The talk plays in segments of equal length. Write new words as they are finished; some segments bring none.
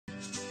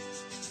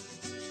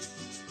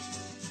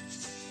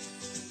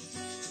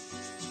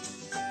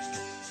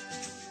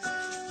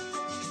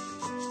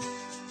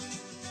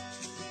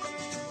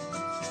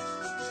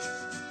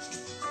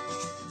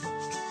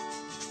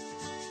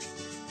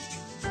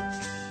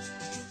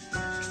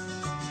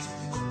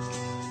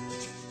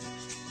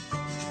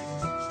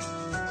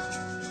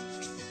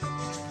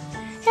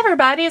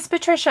everybody, it's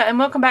Patricia and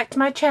welcome back to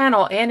my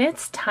channel, and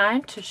it's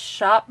time to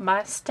shop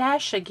my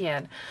stash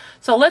again.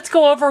 So let's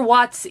go over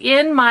what's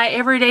in my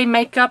everyday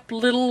makeup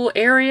little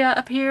area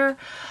up here.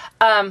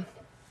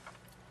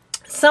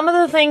 Some of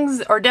the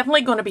things are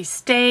definitely going to be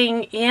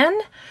staying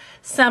in.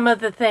 Some of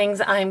the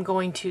things I'm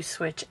going to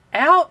switch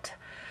out.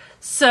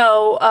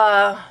 So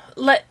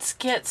let's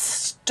get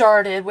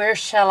started. Where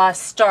shall I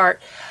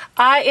start?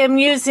 I am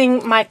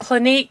using my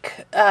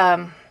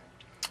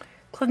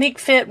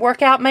CliniqueFit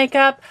workout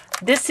makeup.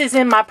 This is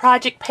in my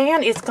project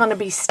pan. It's going to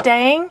be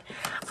staying.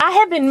 I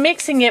have been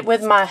mixing it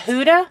with my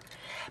Huda,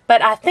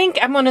 but I think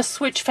I'm going to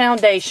switch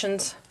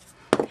foundations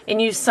and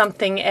use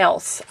something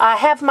else. I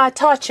have my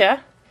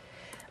Tarte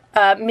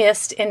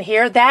mist in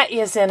here. That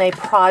is in a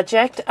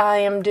project I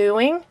am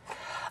doing.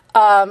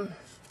 I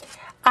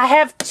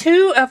have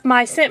two of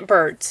my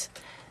Scentbirds,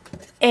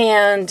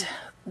 and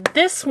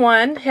this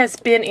one has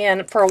been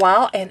in for a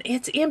while and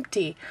it's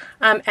empty.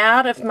 I'm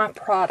out of my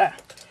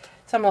product.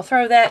 So I'm going to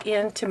throw that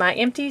into my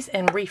empties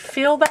and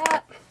refill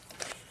that.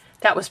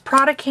 That was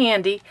Prada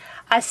Candy.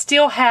 I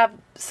still have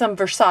some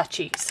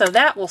Versace, so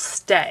that will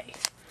stay.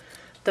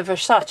 The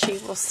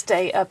Versace will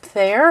stay up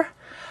there.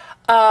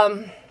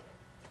 I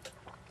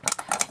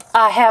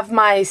have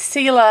my my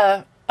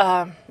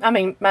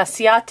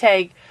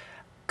Ciate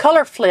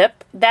Color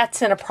Flip.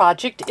 That's in a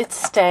project. It's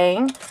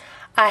staying.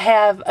 I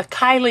have a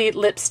Kylie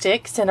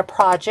lipstick. It's in a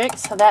project,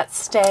 so that's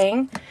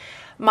staying.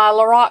 My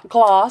Lorac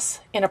gloss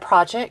in a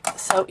project,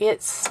 so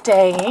it's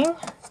staying.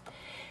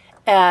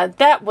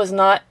 That was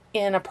not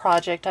in a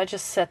project. I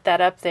just set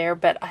that up there,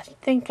 but I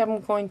think I'm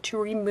going to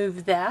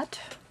remove that.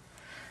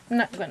 I'm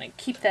not going to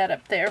keep that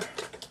up there.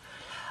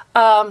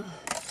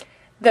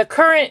 The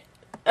current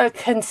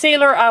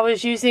concealer I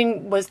was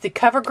using was the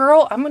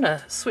CoverGirl. I'm going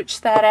to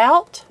switch that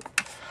out.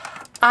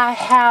 I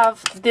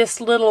have this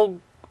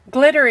little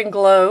Glitter and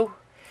Glow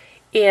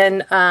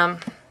in,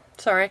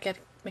 sorry, I got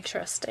to make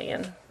sure I stay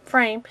in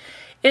frame.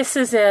 This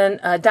is in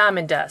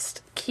Diamond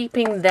Dust.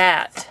 Keeping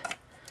that.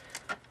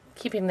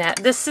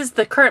 This is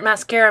the current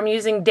mascara I'm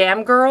using,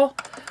 Damn Girl.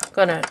 I'm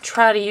going to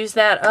try to use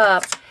that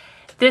up.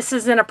 This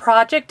is in a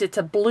project. It's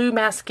a blue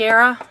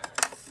mascara.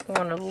 I'm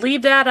going to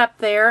leave that up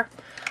there.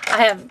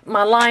 I have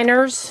my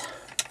liners.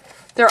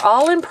 They're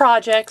all in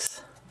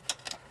projects,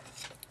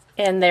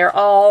 and they're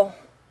all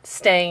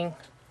staying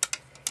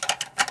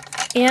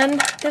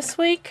in this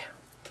week.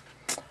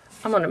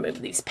 I'm going to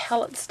move these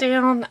palettes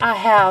down. I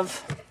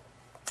have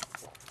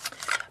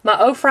my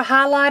Ofra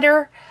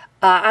highlighter.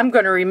 I'm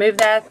going to remove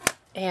that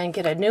and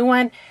get a new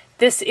one.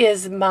 This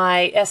is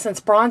my Essence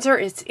bronzer.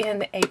 It's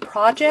in a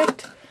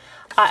project.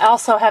 I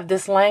also have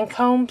this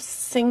Lancome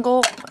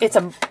single. It's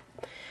a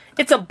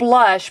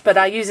blush, but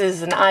I use it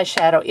as an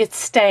eyeshadow. It's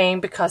staying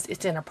because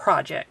it's in a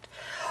project.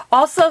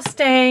 Also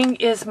staying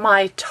is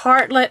my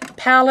Tarte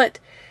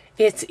palette.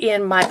 It's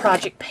in my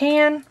project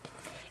pan.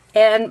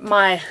 And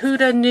my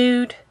Huda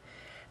Nude,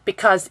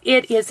 because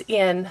it is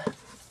in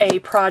a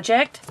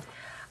project.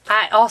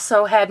 I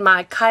also had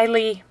my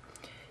Kylie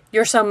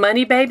You're So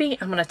Money Baby.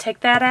 I'm going to take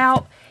that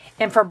out.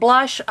 And for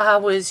blush, I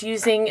was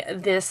using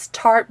this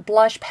Tarte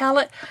blush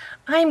palette.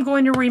 I'm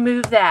going to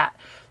remove that.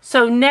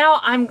 So now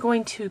I'm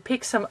going to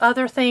pick some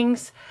other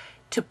things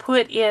to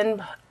put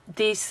in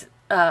these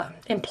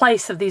in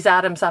place of these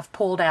items I've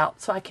pulled out,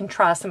 so I can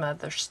try some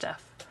other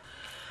stuff.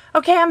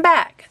 Okay, I'm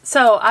back.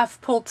 So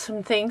I've pulled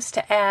some things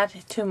to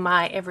add to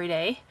my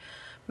everyday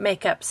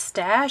makeup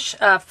stash.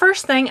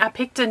 First thing, I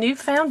picked a new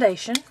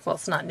foundation. Well,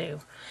 it's not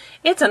new.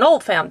 It's an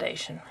old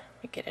foundation.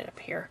 Let me get it up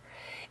here.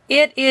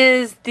 It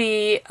is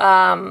the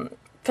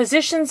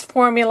Physicians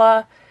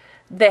Formula,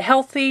 the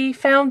Healthy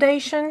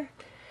Foundation,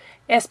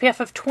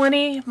 SPF of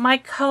 20. My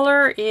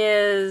color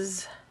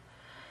is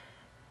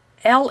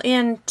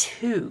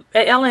LN3.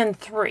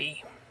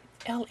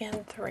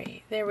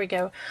 LN3. There we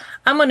go.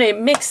 I'm going to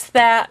mix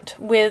that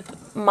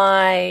with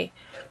my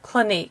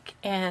Clinique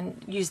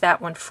and use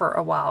that one for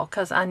a while,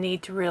 because I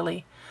need to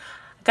really,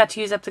 I got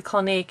to use up the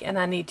Clinique, and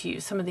I need to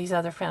use some of these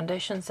other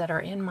foundations that are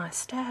in my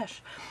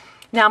stash.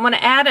 Now I'm going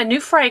to add a new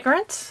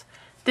fragrance.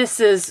 This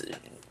is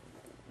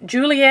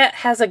Juliet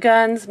Has a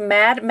Guns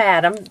Mad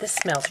Madam. This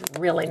smells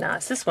really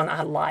nice. This one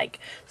I like,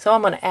 so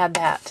I'm going to add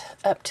that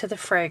up to the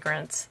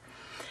fragrance.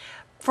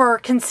 For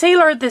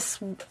concealer this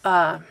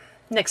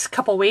next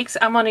couple weeks,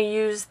 I'm going to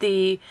use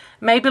the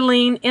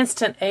Maybelline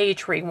Instant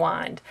Age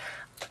Rewind.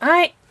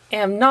 I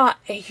am not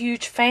a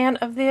huge fan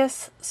of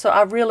this, so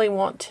I really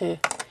want to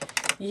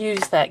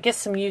use that, get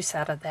some use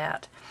out of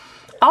that.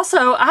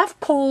 Also, I've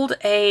pulled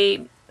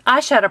a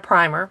eyeshadow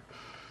primer.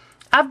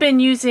 I've been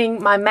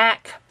using my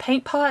MAC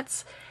paint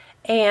pots,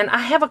 and I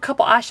have a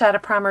couple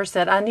eyeshadow primers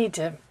that I need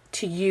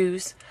to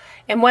use,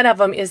 and one of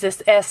them is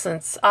this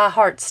Essence I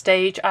Heart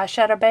Stage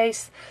eyeshadow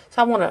base,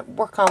 so I want to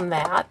work on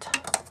that.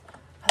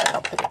 I think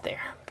I'll put it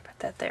there. Put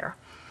that there.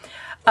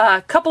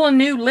 A couple of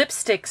new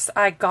lipsticks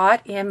I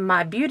got in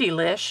my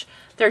Beautylish.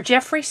 They're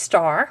Jeffree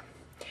Star.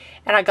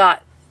 And I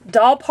got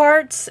Doll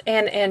Parts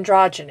and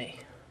Androgyny.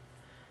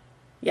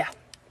 Yeah.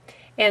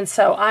 And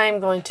so I'm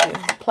going to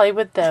play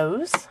with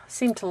those. I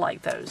seem to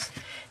like those.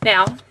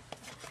 Now,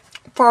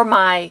 For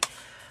my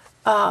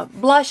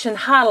blush and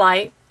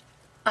highlight,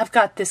 I've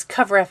got this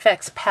Cover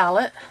FX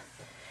palette,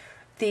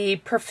 the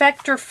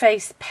Perfector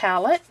Face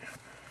palette,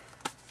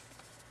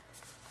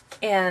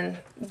 and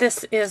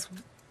this is,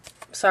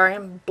 sorry,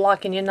 I'm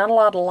blocking you, not a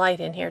lot of light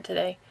in here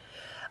today.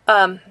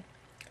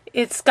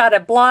 It's got a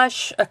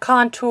blush, a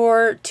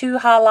contour, 2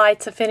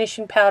 highlights, a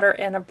finishing powder,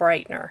 and a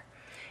brightener,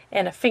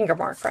 and a finger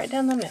mark right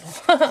down the middle.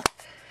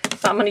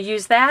 So I'm going to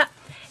use that.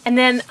 And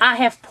then I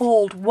have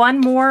pulled one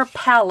more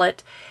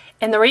palette,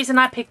 and the reason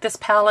I picked this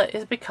palette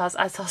is because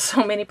I saw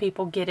so many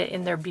people get it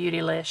in their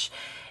Beautylish,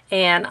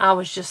 and I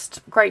was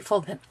just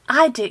grateful that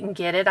I didn't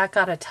get it. I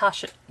got a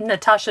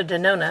Natasha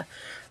Denona,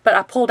 but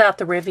I pulled out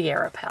the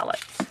Riviera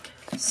palette.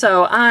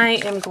 So I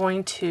am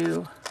going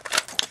to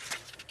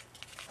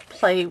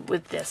play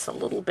with this a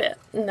little bit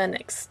in the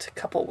next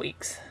couple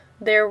weeks.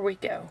 There we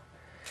go.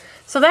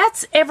 So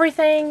that's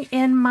everything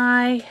in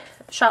my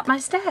Shop My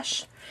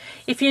Stash.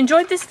 If you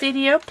enjoyed this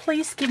video,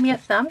 please give me a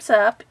thumbs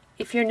up.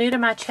 If you're new to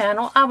my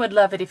channel, I would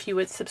love it if you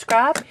would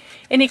subscribe.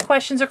 Any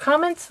questions or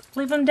comments,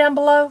 leave them down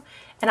below,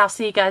 and I'll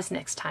see you guys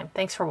next time.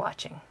 Thanks for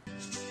watching.